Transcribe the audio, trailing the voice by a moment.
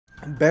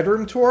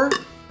bedroom tour.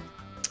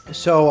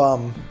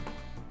 So,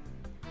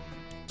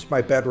 it's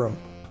my bedroom.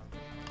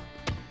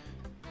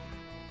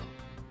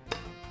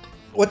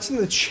 What's in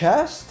the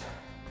chest?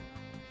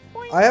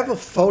 I have a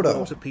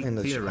photo in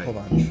the chest. Hold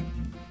on.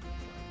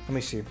 Let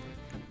me see.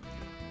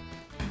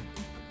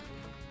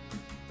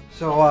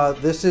 So,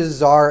 this is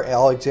Tsar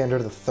Alexander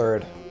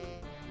III.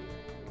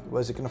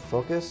 Was it going to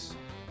focus?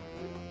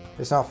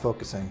 It's not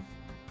focusing.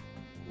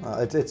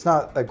 It's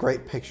not a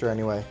great picture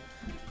anyway.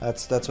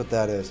 That's what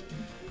that is.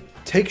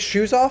 Take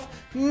shoes off?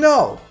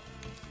 No!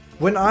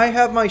 When I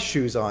have my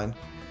shoes on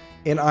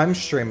and I'm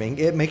streaming,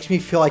 it makes me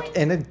feel like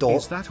an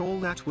adult. Is that all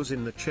that was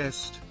in the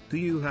chest? Do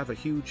you have a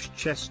huge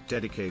chest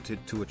dedicated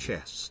to a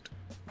chest?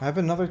 I have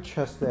another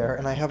chest there,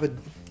 and I have a...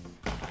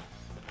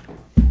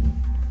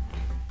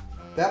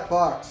 That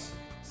box.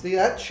 See,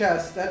 that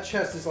chest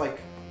is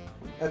like...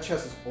 That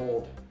chest is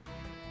old.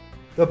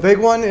 The big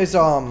one is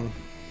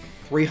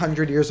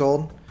 300 years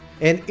old.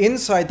 And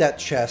inside that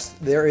chest,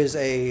 there is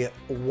a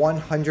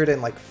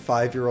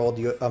 105-year-old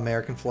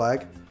American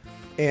flag.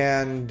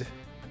 And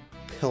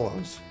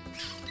pillows.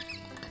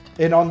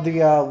 And on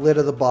the lid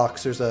of the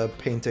box, there's a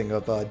painting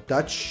of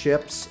Dutch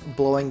ships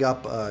blowing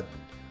up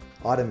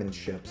Ottoman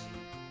ships.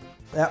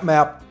 That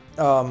map,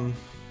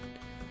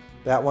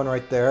 that one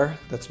right there,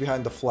 that's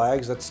behind the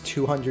flags, that's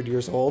 200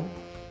 years old.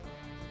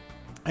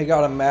 I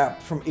got a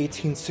map from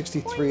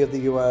 1863 of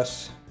the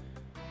US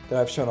that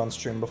I've shown on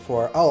stream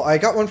before. Oh, I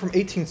got one from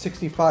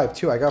 1865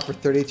 too. I got for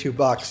 32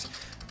 bucks.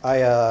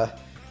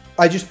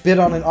 I just bid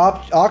on an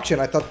auction.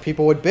 I thought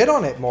people would bid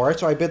on it more,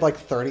 so I bid like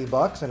 30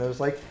 bucks, and it was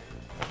like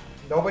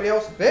nobody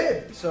else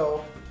bid.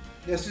 So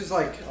this is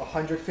like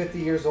 150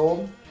 years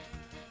old.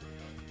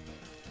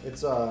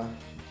 It's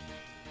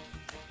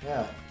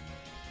yeah.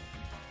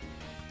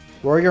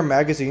 Warrior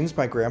magazines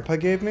my grandpa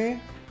gave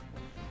me.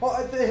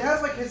 Well, it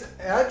has like his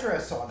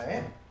address on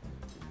it,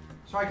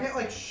 so I can't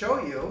like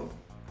show you.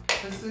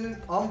 This is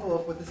an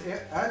envelope with his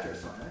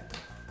address on it,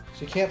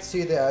 so you can't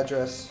see the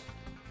address.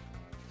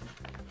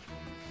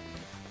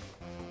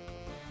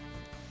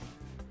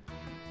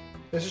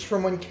 This is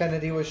from when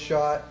Kennedy was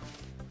shot.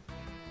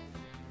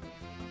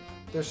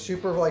 They're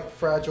super like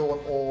fragile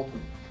and old.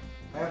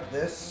 I have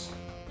this.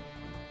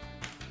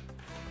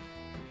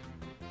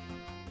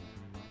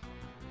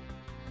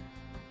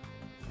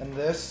 And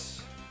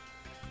this.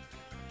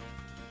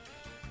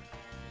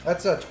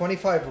 That's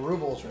 25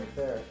 rubles right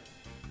there.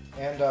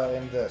 And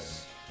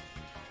this.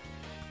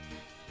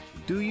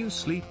 Do you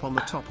sleep on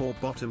the top or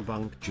bottom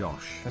bunk,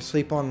 Josh? I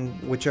sleep on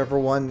whichever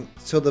one.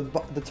 So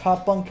the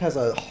top bunk has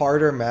a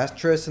harder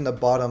mattress, and the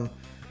bottom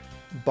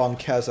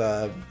bunk has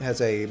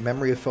a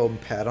memory foam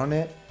pad on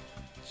it.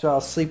 So I'll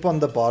sleep on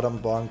the bottom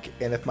bunk,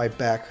 and if my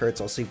back hurts,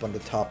 I'll sleep on the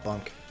top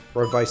bunk,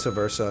 or vice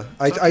versa.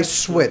 I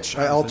switch.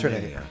 I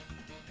alternate.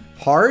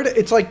 Hard?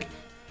 It's like,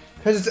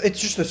 because it's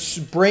just a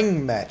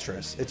spring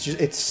mattress.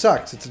 It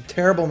sucks. It's a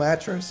terrible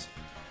mattress.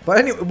 But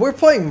anyway, we're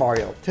playing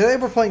Mario. Today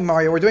we're playing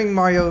Mario. We're doing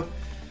Mario.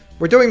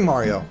 We're doing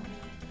Mario.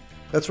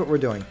 That's what we're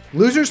doing.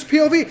 Losers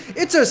POV?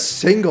 It's a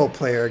single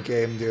player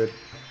game, dude.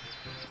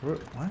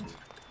 What?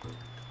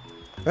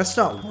 That's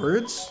not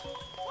words?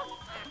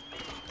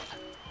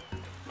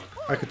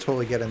 I could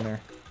totally get in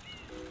there.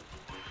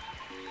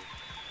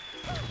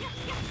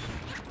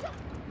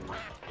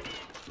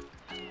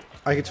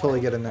 I could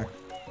totally get in there.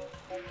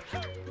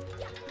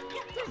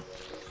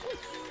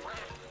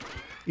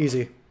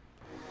 Easy.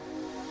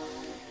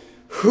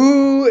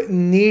 Who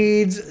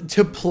needs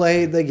to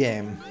play the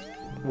game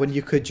when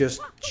you could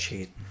just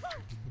cheat?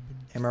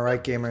 Am I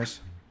right, gamers?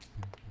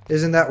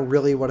 Isn't that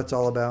really what it's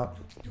all about?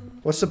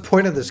 What's the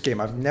point of this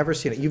game? I've never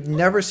seen it. You've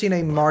never seen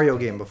a Mario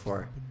game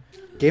before.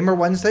 Gamer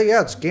Wednesday?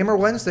 Yeah, it's Gamer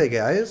Wednesday,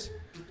 guys.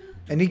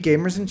 Any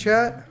gamers in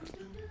chat?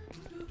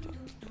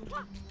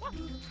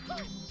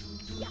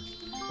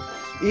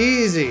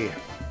 Easy.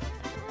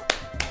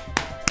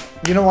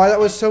 You know why that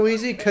was so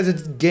easy? Because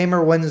it's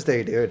Gamer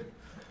Wednesday, dude.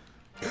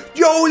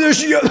 Yo,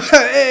 there's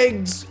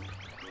eggs!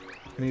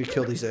 I need to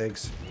kill these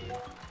eggs.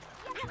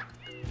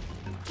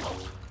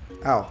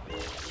 Ow.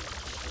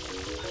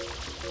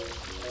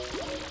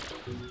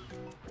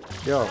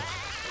 Yo.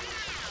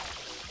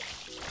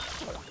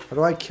 How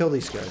do I kill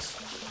these guys?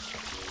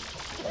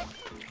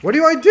 What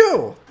do I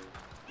do?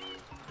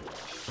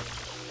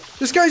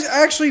 This guy's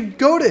actually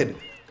goated.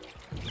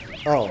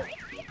 Oh.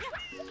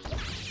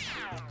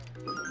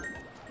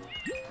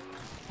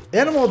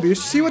 Animal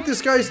abuse. See what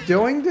this guy's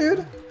doing,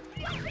 dude?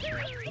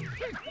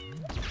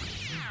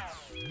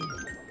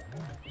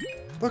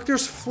 Look,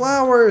 there's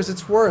flowers.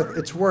 It's worth.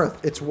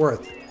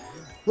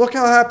 Look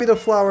how happy the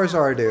flowers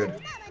are, dude.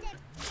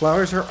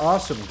 Flowers are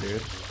awesome,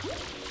 dude.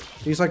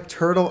 These, like,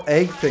 turtle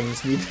egg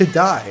things need to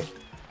die.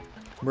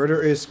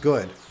 Murder is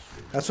good.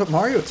 That's what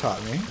Mario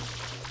taught me.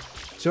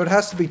 So it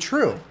has to be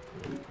true.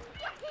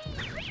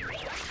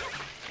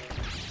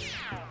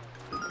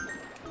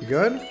 You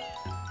good?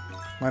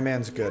 My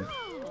man's good.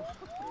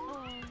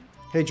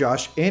 Hey,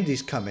 Josh,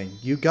 Andy's coming.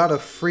 You gotta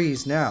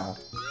freeze now.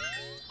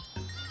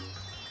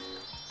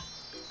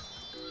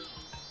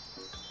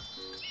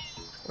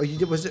 Are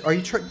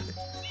you trying?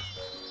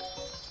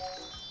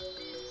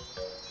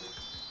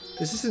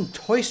 This isn't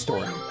Toy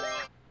Story.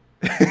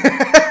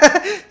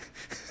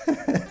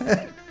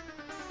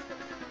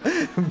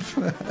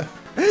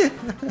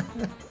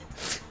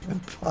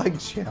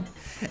 Pog Champ.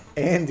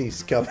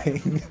 Andy's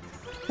coming.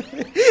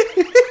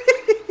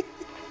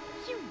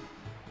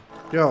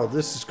 Yo,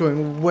 this is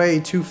going way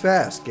too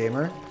fast,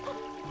 gamer.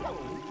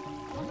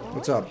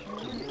 What's up?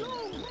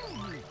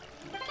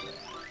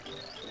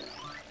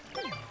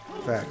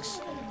 Facts.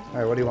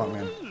 Alright, what do you want,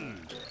 man?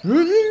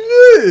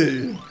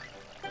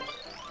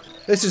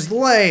 This is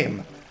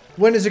lame.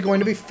 When is it going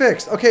to be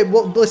fixed? Okay,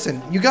 well,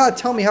 listen. You gotta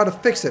tell me how to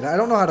fix it. I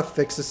don't know how to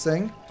fix this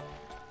thing.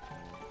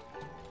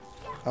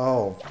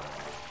 Oh.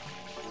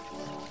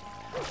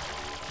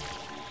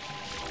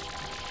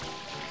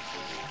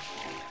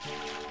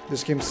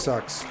 This game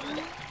sucks.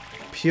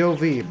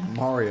 POV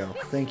Mario.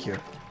 Thank you.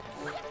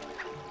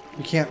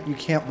 You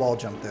can't wall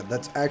jump that.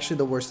 That's actually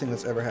the worst thing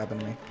that's ever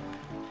happened to me.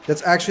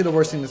 That's actually the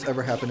worst thing that's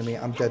ever happened to me.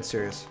 I'm dead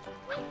serious.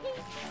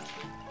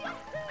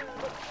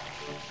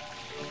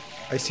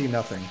 I see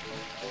nothing.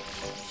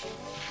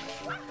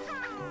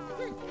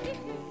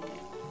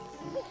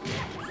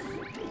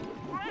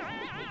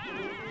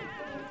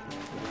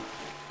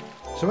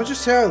 Someone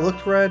just say I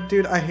looked red?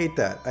 Dude, I hate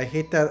that. I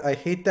hate that. I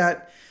hate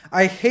that.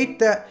 I hate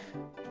that.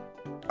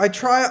 I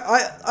try.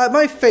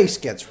 My face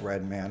gets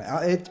red, man.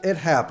 It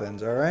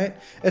happens, alright?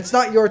 It's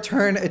not your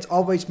turn. It's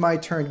always my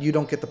turn. You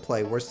don't get to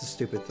play. Where's the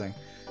stupid thing?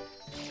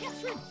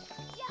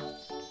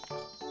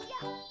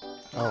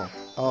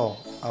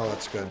 Oh,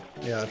 that's good.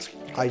 Yeah,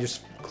 I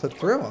just clipped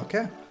through.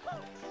 Okay.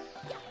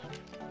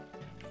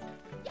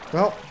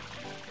 Well.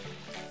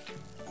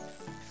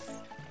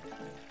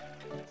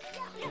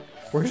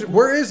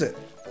 Where is it?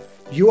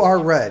 You are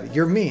red.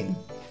 You're mean.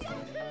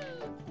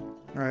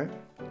 Alright.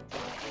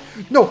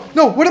 No!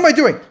 What am I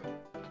doing?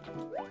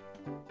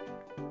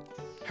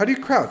 How do you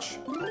crouch?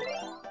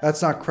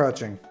 That's not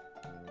crouching.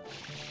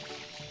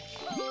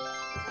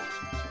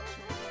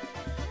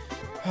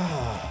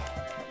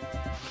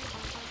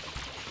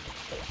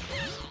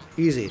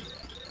 Easy.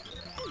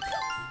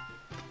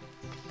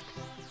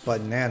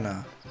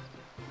 Banana.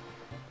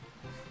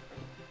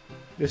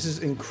 This is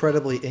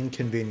incredibly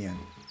inconvenient.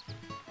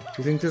 Do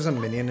you think there's a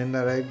minion in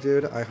that egg,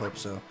 dude? I hope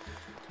so.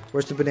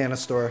 Where's the banana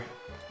store?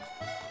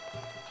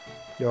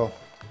 Yo.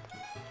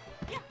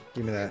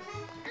 Give me that.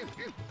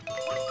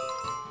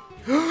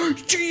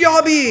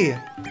 Yabi!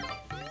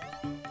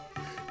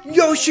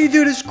 Yoshi,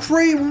 dude, is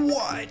great.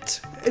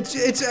 What?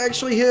 It's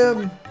actually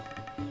him.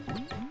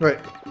 Right.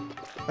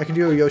 I can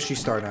do a Yoshi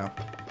star now.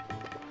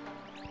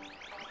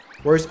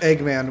 Where's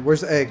Eggman?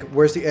 Where's the egg?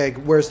 Where's the egg?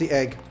 Where's the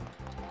egg?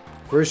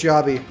 Where's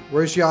Yabi?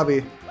 Where's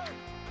Yabi?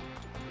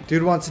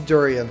 Dude wants a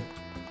durian.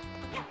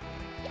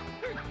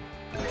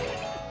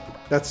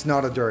 That's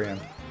not a durian.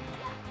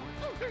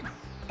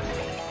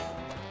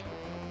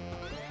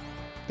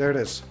 There it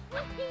is.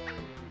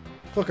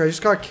 Look, I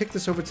just gotta kick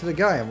this over to the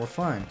guy and we're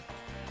fine.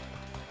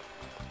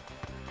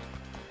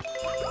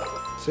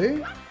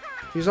 See?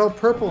 He's all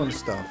purple and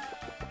stuff.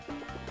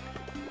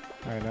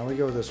 Alright, now we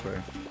go this way.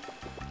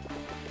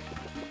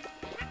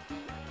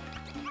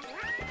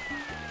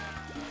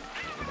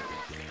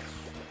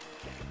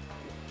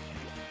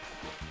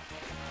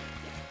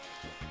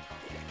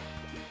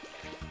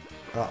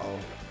 Uh-oh.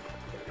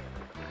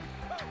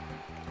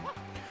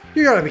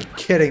 You gotta be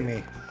kidding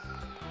me.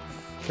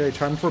 Okay,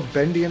 time for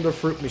Bendy and the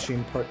Fruit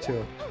Machine Part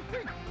 2.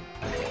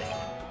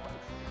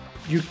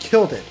 You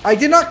killed it. I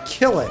did not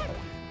kill it.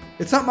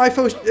 It's not my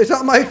fault. It's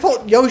not my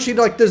fault. Yoshi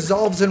like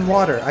dissolves in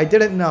water. I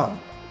didn't know.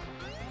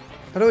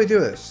 How do we do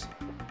this?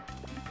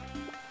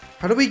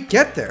 How do we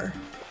get there?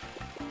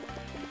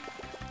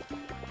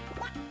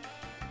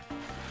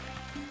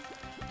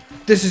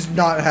 This is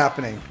not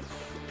happening.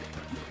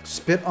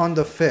 Spit on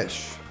the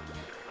fish.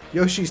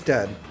 Yoshi's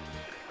dead.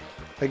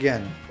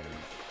 Again.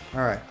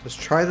 Alright, let's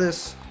try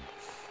this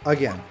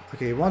again.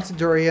 Okay, he wants a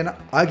durian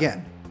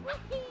again.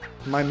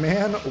 My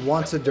man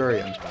wants a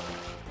durian.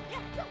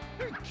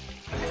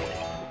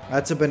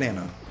 That's a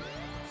banana.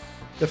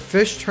 The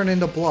fish turn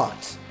into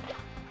blocks.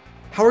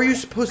 How are you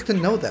supposed to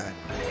know that?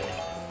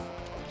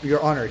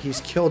 Your Honor,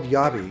 he's killed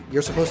Yabi.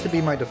 You're supposed to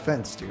be my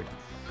defense, dude.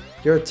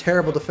 You're a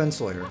terrible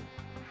defense lawyer.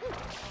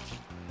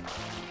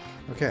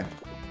 Okay.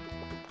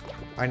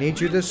 I need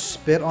you to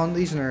spit on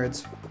these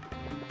nerds.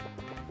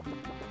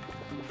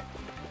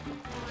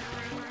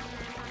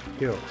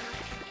 Ew.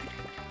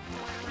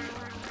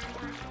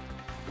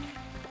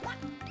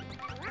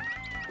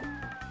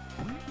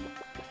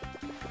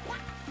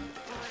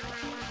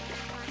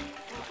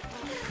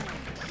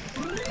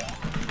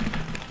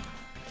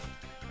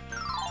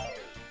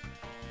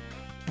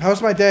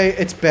 How's my day?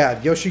 It's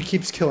bad. Yoshi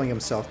keeps killing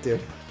himself,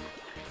 dude.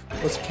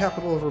 What's the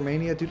capital of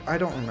Romania? Dude, I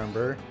don't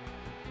remember.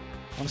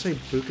 I want to say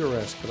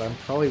Bucharest, but I'm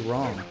probably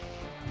wrong.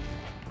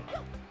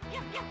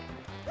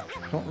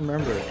 I don't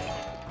remember.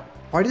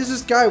 Why does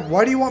this guy...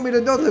 Why do you want me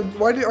to know that?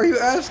 Why are you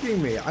asking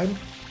me?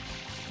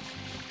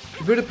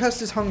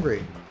 Budapest is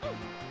hungry.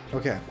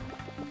 Okay.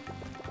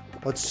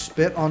 Let's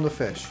spit on the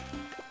fish.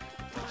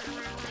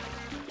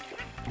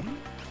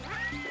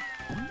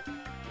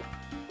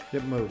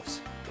 It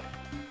moves.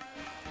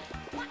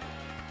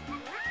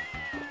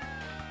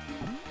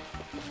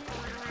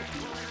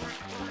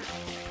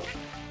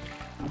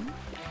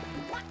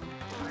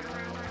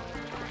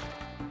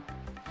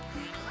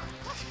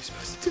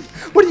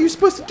 What are you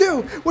supposed to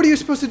do? What are you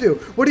supposed to do?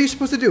 What are you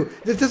supposed to do?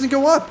 It doesn't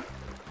go up.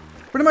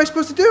 What am I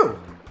supposed to do?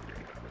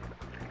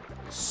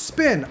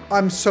 Spin.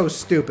 I'm so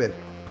stupid.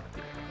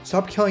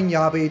 Stop killing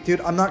Yabi.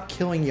 Dude, I'm not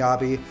killing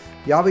Yabi.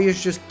 Yabi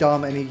is just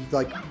dumb and he,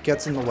 like,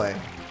 gets in the way.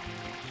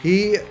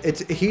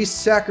 He's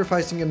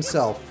sacrificing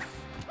himself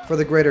for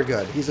the greater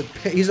good.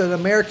 He's an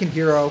American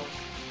hero.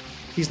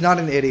 He's not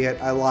an idiot.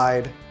 I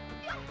lied.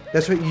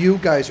 That's what you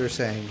guys are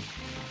saying.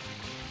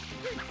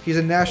 He's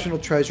a national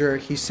treasure.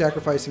 He's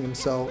sacrificing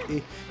himself.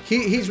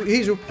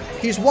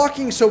 He's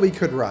walking so he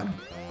could run.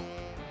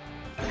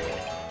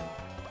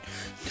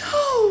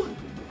 No!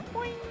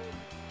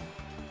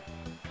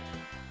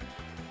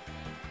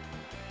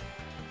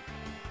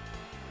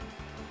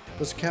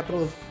 What's the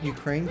capital of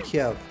Ukraine?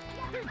 Kiev.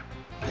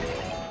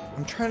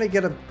 I'm trying to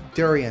get a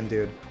durian,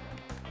 dude.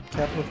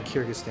 Capital of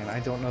Kyrgyzstan.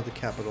 I don't know the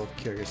capital of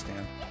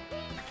Kyrgyzstan.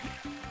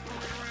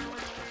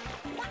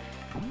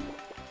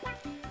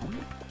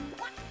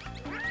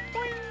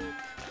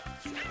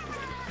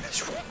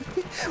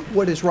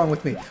 What is wrong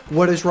with me?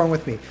 What is wrong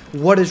with me?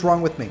 What is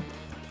wrong with me?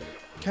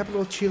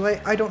 Capital of Chile?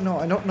 I don't know.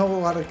 I don't know a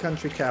lot of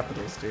country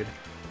capitals, dude.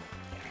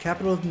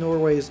 Capital of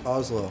Norway is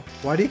Oslo.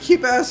 Why do you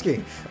keep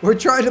asking? We're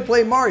trying to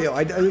play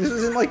Mario. This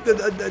isn't like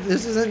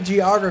this isn't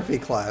geography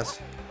class.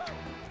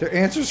 Their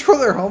answers for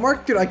their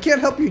homework? Dude, I can't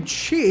help you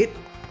cheat.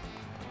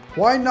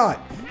 Why not?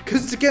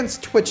 Because it's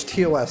against Twitch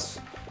TOS.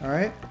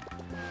 Alright?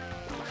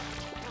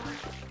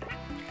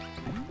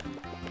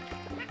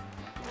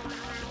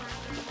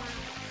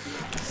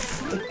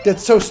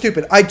 That's so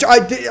stupid. I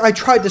tried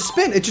to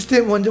spin. It just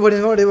wouldn't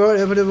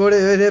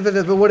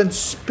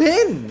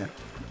spin.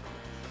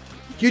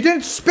 You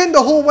didn't spin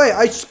the whole way.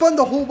 I spun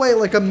the whole way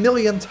like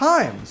 1,000,000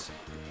 times.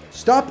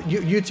 Stop,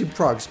 YouTube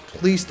frogs.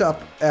 Please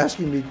stop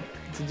asking me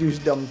to do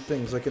dumb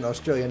things like an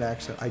Australian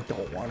accent. I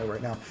don't want it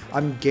right now.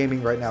 I'm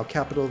gaming right now.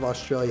 Capital of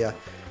Australia.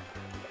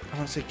 I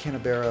want to say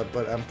Canberra,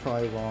 but I'm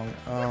probably wrong.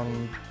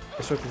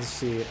 It starts with a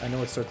C. I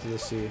know it starts with a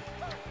C.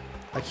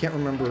 I can't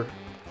remember.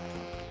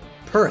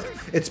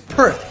 Perth. It's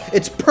Perth.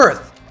 It's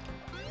Perth.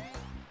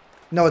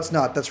 No, it's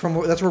not. That's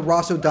where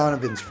Ross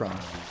O'Donovan's from.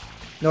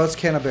 No, it's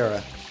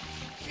Canberra.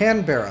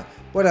 Canberra.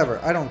 Whatever.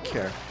 I don't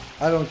care.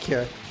 I don't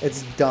care.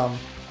 It's dumb.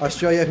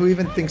 Australia. Who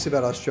even thinks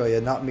about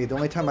Australia? Not me. The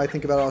only time I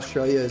think about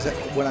Australia is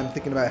when I'm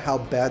thinking about how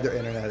bad their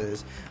internet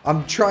is.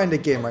 I'm trying to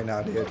game right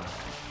now, dude.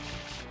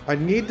 I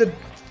need to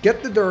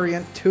get the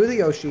durian to the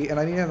Yoshi, and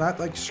I need to not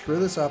like screw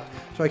this up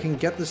so I can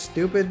get the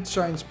stupid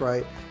shine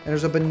sprite. And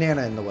there's a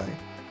banana in the way.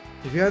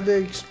 If you had to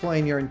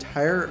explain your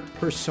entire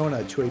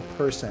persona to a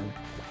person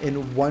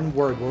in one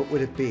word, what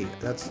would it be?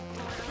 That's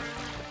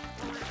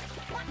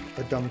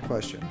a dumb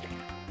question.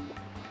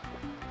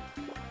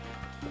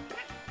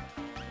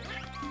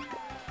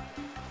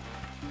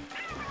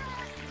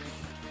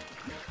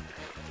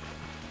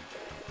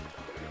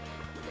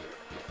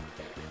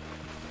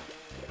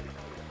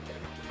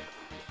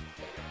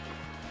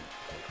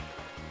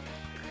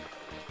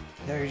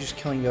 Now you're just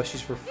killing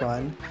Yoshis for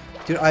fun?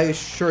 Dude, I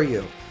assure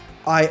you,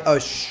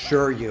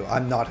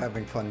 I'm not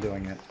having fun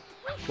doing it.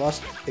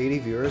 Lost 80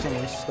 viewers on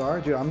this star?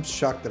 Dude, I'm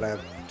shocked that I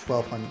have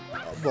 1,200,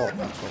 well,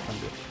 not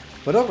 1,200,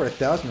 but over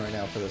 1,000 right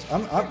now for this.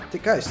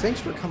 Guys, thanks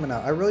for coming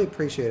out. I really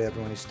appreciate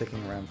everyone who's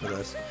sticking around for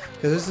this,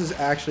 because this is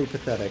actually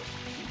pathetic.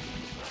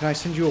 Can I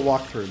send you a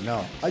walkthrough?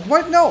 No.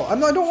 What? No, I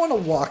don't want a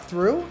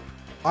walkthrough.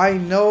 I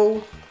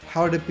know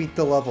how to beat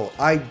the level.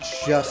 I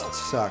just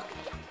suck.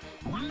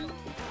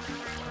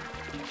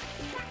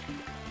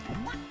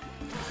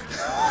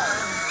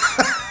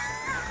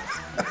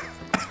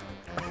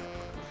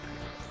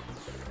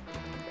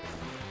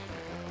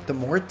 The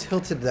more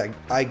tilted that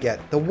I get,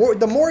 the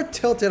more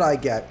tilted I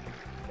get,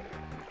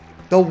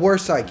 the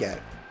worse I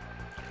get.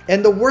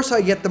 And the worse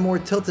I get, the more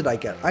tilted I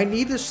get. I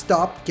need to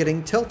stop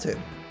getting tilted.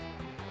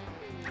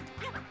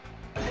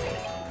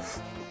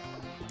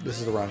 This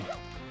is the run.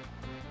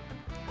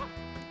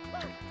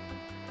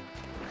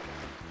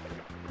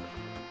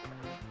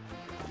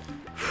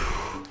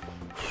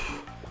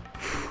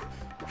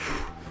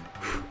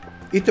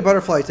 Eat the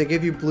butterflies. They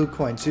give you blue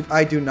coins. Dude,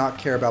 I do not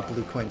care about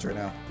blue coins right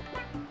now.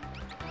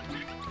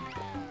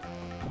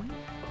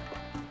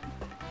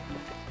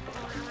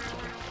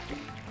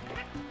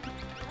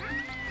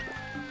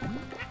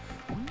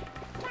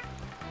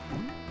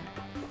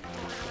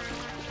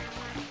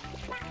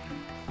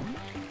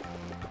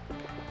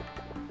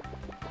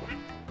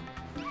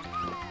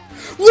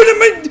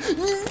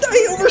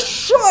 I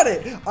overshot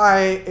it!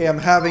 I am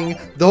having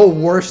the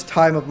worst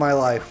time of my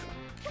life.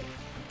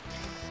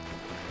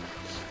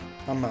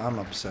 I'm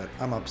upset.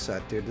 I'm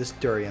upset, dude. This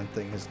durian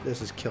thing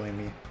is killing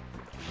me.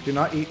 Do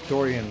not eat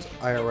durians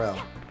IRL.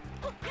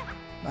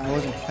 I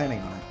wasn't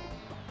planning on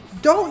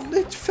it.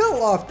 It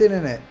fell off,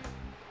 didn't it?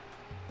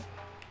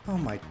 Oh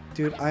my,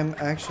 dude, I'm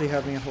actually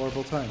having a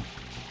horrible time.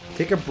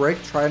 Take a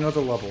break, try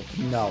another level.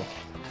 No.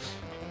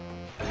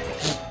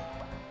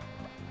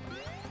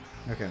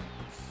 Okay.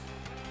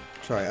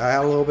 Sorry, I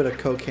had a little bit of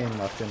cocaine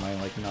left in my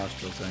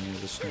nostrils that I needed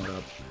to snort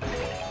up.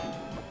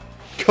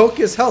 Coke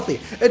is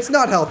healthy. It's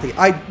not healthy.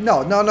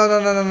 No.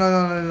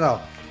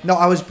 No,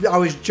 I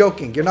was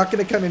joking. You're not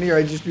gonna come in here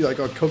and just be like,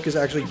 oh, Coke is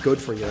actually good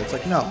for you. It's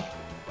like, no.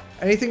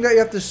 Anything that you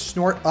have to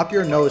snort up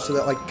your nose so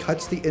that like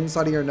cuts the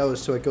inside of your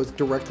nose so it goes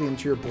directly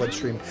into your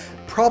bloodstream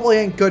probably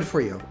ain't good for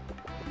you.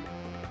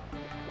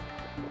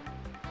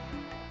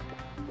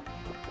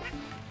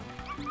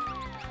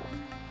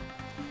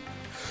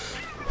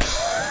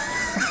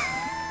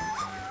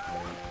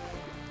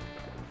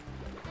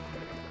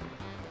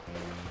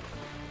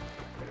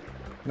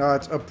 No,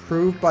 it's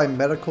approved by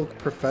medical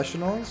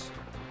professionals.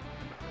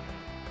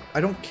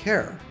 I don't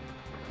care.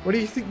 What do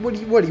you think? What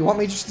do you want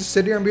me just to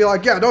sit here and be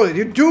like, yeah, no,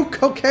 you do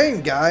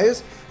cocaine,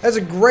 guys. That's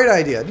a great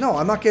idea. No,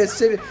 I'm not gonna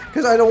sit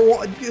because I don't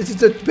want.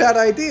 It's a bad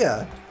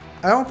idea.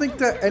 I don't think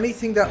that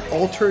anything that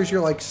alters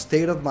your like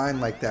state of mind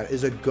like that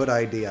is a good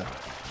idea.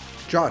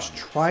 Josh,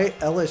 try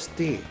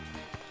LSD.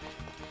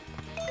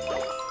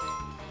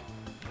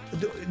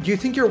 Do you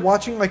think you're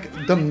watching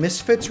like the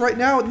Misfits right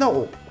now?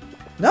 No,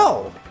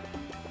 no.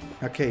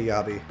 Okay,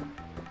 Yabi.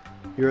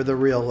 You're the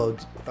real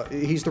OG.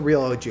 He's the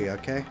real OG.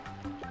 Okay.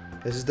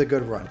 This is the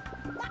good run.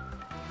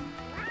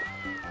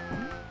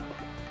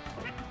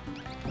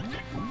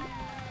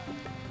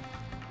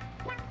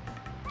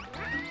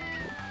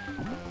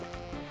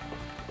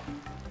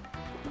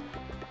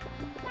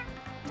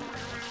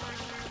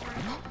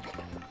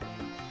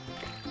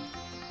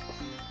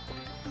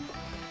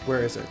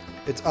 Where is it?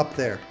 It's up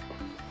there.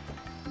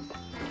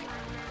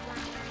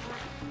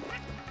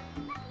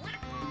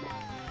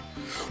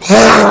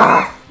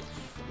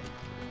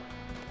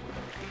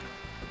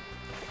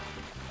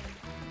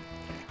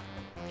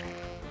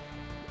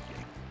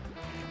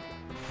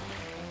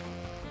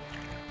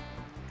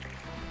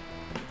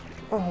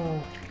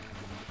 Oh.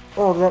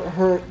 Oh, that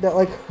hurt. That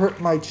like hurt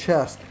my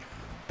chest.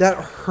 That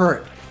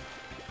hurt.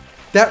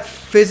 That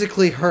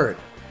physically hurt.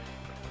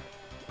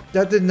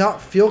 That did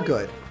not feel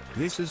good.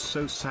 This is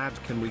so sad.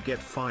 Can we get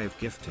 5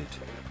 gifted?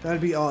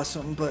 That'd be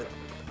awesome, but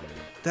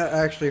that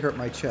actually hurt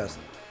my chest.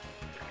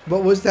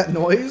 What was that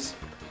noise?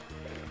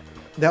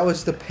 That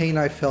was the pain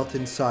I felt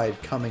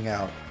inside coming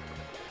out.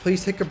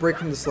 Please take a break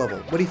from this level.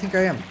 What do you think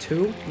I am?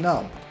 2?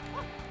 No.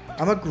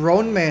 I'm a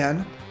grown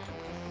man.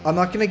 I'm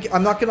not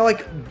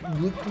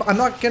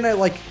gonna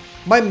like,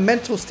 my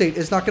mental state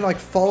is not gonna like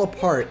fall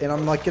apart and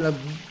I'm like gonna,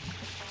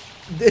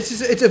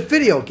 it's a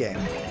video game.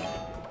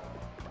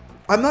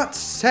 I'm not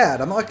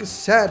sad. I'm not like a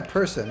sad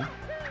person.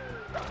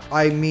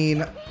 I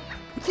mean,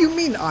 what do you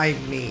mean I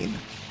mean?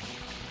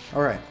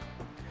 Alright.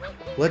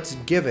 Let's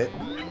give it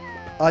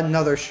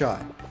another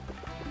shot.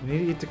 We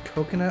need to eat the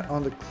coconut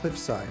on the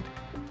cliffside.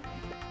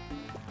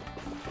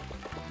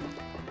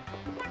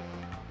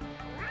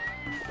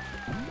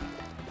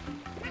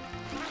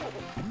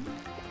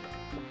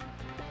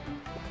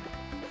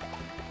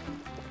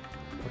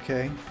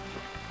 Okay.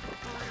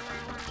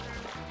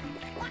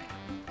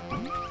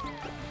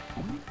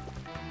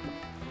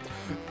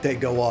 They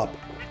go up.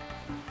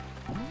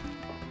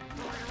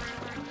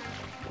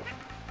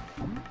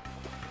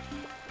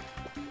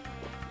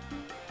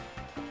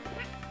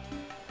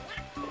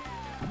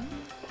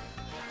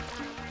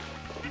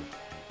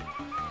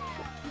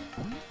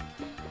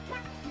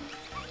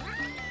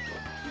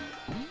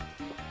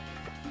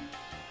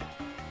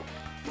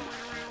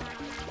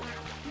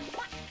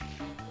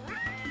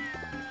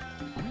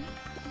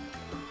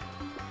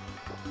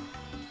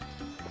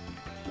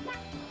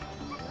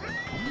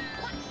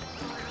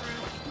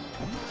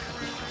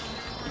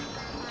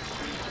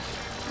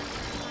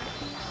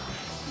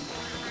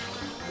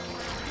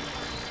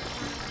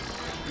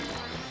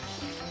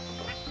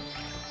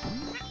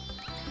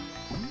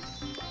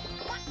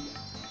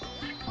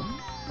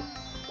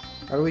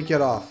 How do we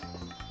get off?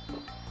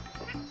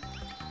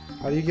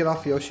 How do you get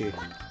off Yoshi?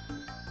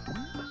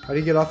 How do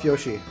you get off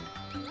Yoshi?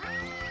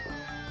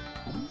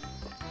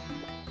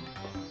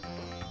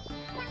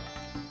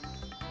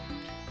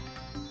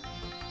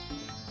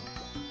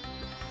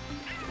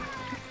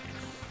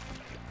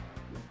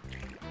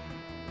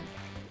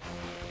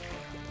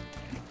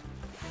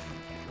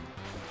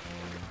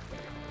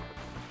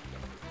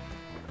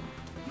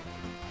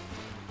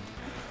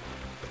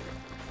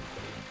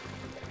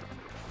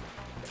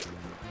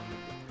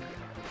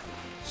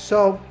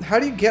 So, how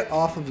do you get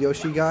off of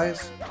Yoshi,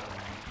 guys?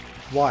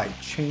 Why?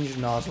 Change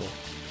nozzle.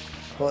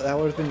 Well, that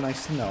would have been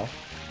nice to know.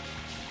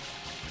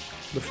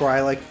 Before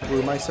I, like,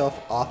 threw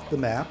myself off the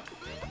map.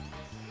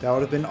 That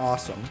would have been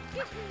awesome.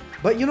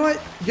 But you know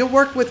what? You'll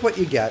work with what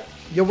you get.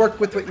 You'll work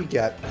with what you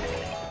get.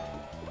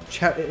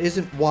 Chat, it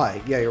isn't Y.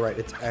 Yeah, you're right.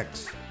 It's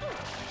X.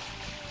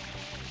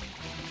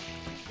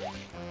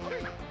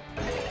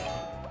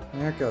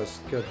 There it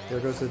goes. Good. There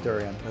goes the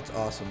durian. That's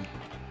awesome.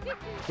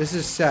 This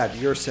is sad.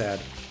 You're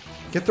sad.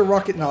 Get the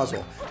rocket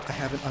nozzle. I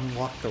haven't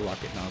unlocked the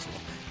rocket nozzle.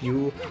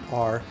 You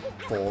are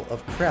full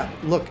of crap.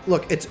 Look,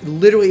 look, it's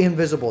literally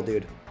invisible,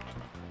 dude.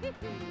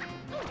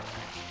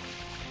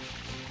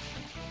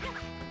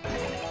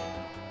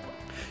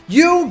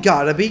 You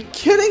gotta be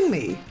kidding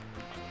me!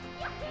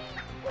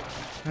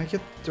 Can I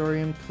get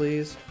durian,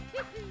 please?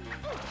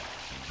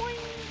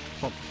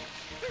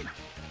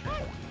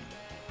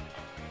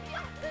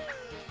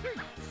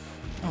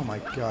 Oh my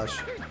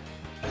gosh.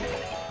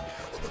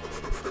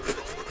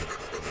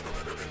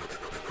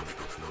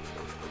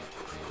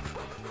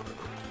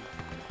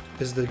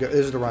 This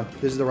is the run.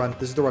 This is the run.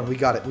 This is the run. We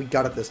got it. We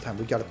got it this time.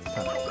 We got it this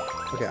time.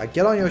 Okay, I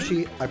get on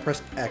Yoshi. I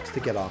press X to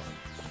get off.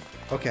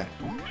 Okay.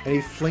 And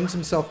he flings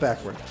himself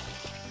backward.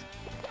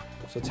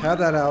 So let's have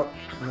that out,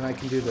 and then I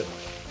can do the...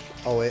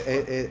 Oh,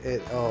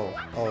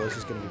 oh, this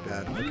is gonna be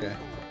bad. Okay.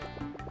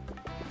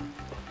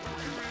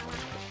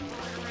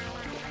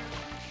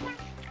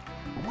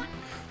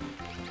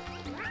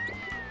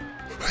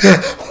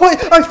 Wait,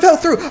 I fell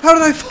through! How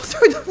did I fall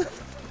through?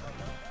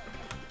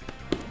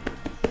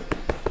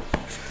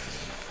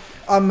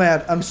 I'm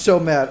mad. I'm so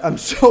mad. I'm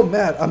so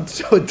mad. I'm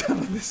so done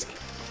with this game.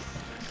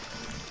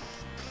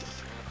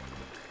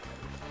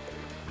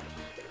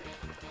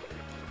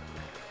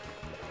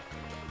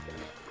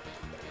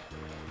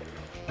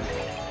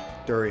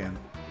 Durian.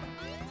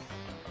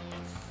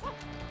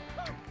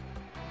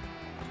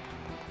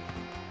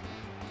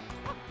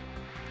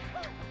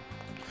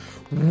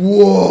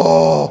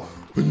 Whoa!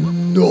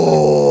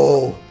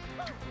 No!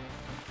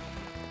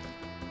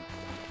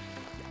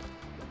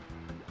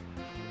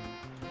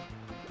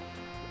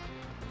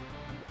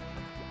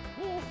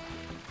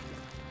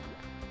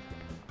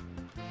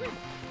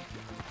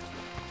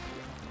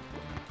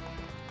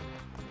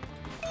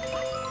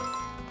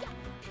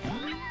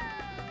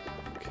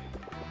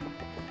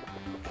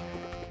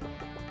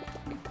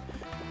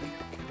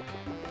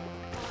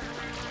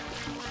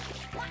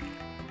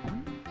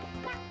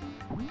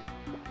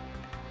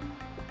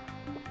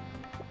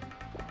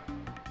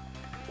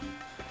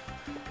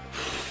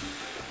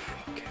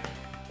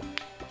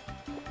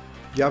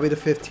 Yabby the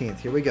 15th.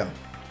 Here we go.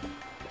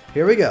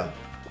 Here we go.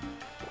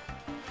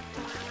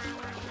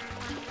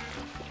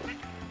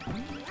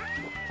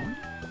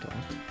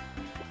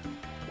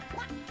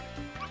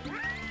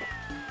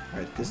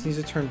 Alright, this needs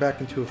to turn back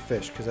into a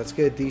fish, because that's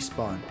going to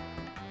despawn.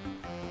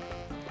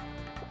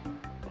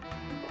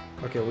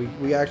 Okay,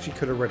 we actually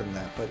could have written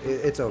that, but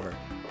it's over.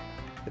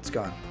 It's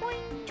gone.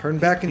 Turn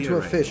back into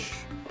a fish.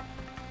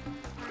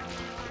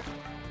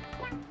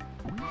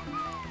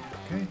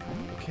 Okay,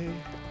 okay,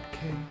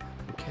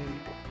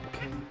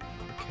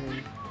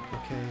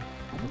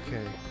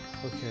 okay.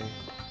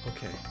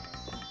 Okay.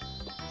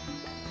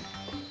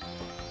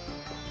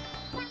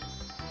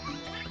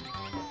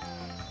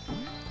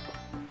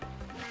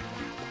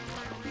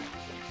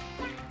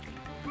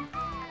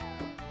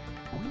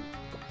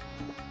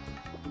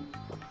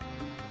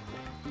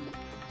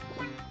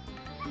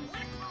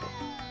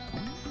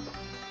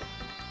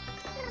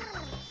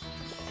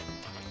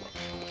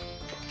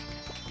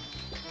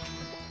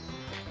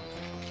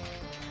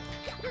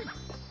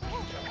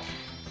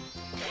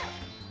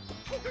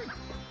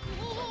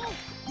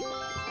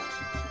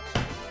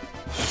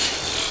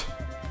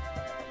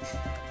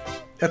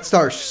 That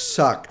star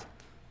sucked.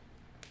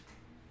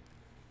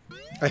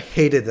 I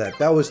hated that.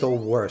 That was the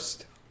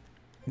worst.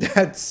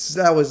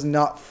 That was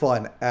not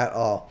fun at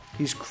all.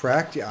 He's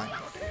cracked? Yeah, I know.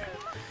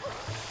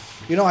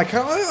 You know, I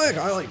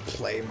like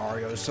play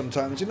Mario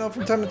sometimes. You know,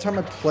 from time to time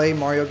I play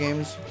Mario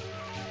games.